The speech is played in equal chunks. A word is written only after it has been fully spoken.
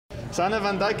Sanne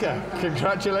VAN DIJKE,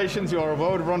 congratulations, you are a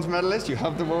world bronze medalist, you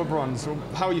have the world bronze.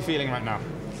 How are you feeling right now?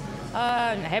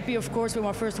 Happy, of course, with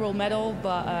my first world medal,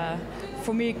 but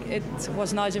for me it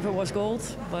was nice if it was gold,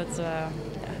 but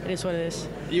it is what it is.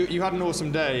 You had an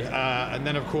awesome day, and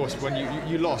then of course when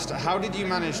you lost, how did you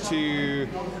manage to,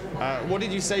 what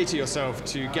did you say to yourself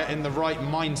to get in the right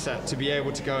mindset to be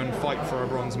able to go and fight for a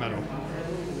bronze medal?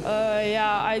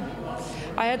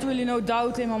 I had really no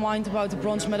doubt in my mind about the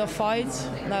bronze medal fight.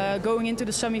 Going into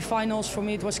the semi-finals, for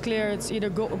me it was clear it's either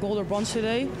gold or bronze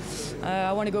today.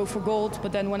 I want to go for gold,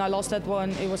 but then when I lost that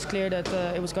one, it was clear that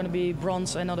it was going to be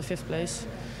bronze and not a 5th place.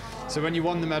 So when you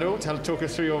won the medal, talk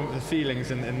us through your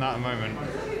feelings in that moment.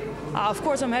 Of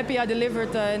course I'm happy I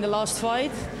delivered in the last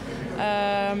fight.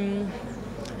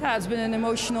 It's been an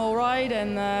emotional ride,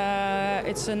 and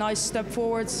it's a nice step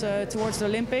forwards towards the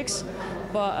Olympics.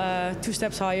 But 2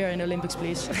 steps higher in the Olympics,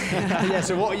 please. Yeah,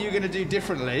 so what are you going to do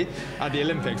differently at the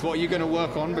Olympics? What are you going to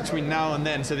work on between now and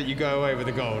then so that you go away with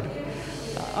the gold?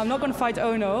 I'm not going to fight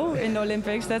Ono in the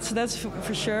Olympics, that's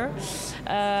for sure.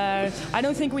 I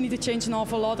don't think we need to change an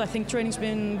awful lot. I think training's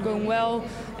been going well,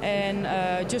 and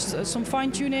just some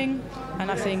fine-tuning,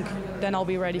 and I think then I'll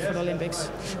be ready for the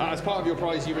Olympics. As part of your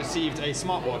prize, you received a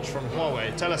smartwatch from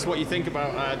Huawei. Tell us what you think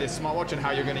about this smartwatch and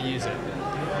how you're going to use it.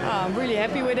 I'm really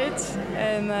happy with it,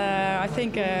 and I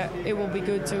think it will be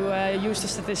good to use the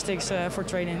statistics for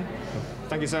training.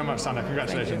 Thank you so much, Sanne.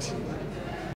 Congratulations.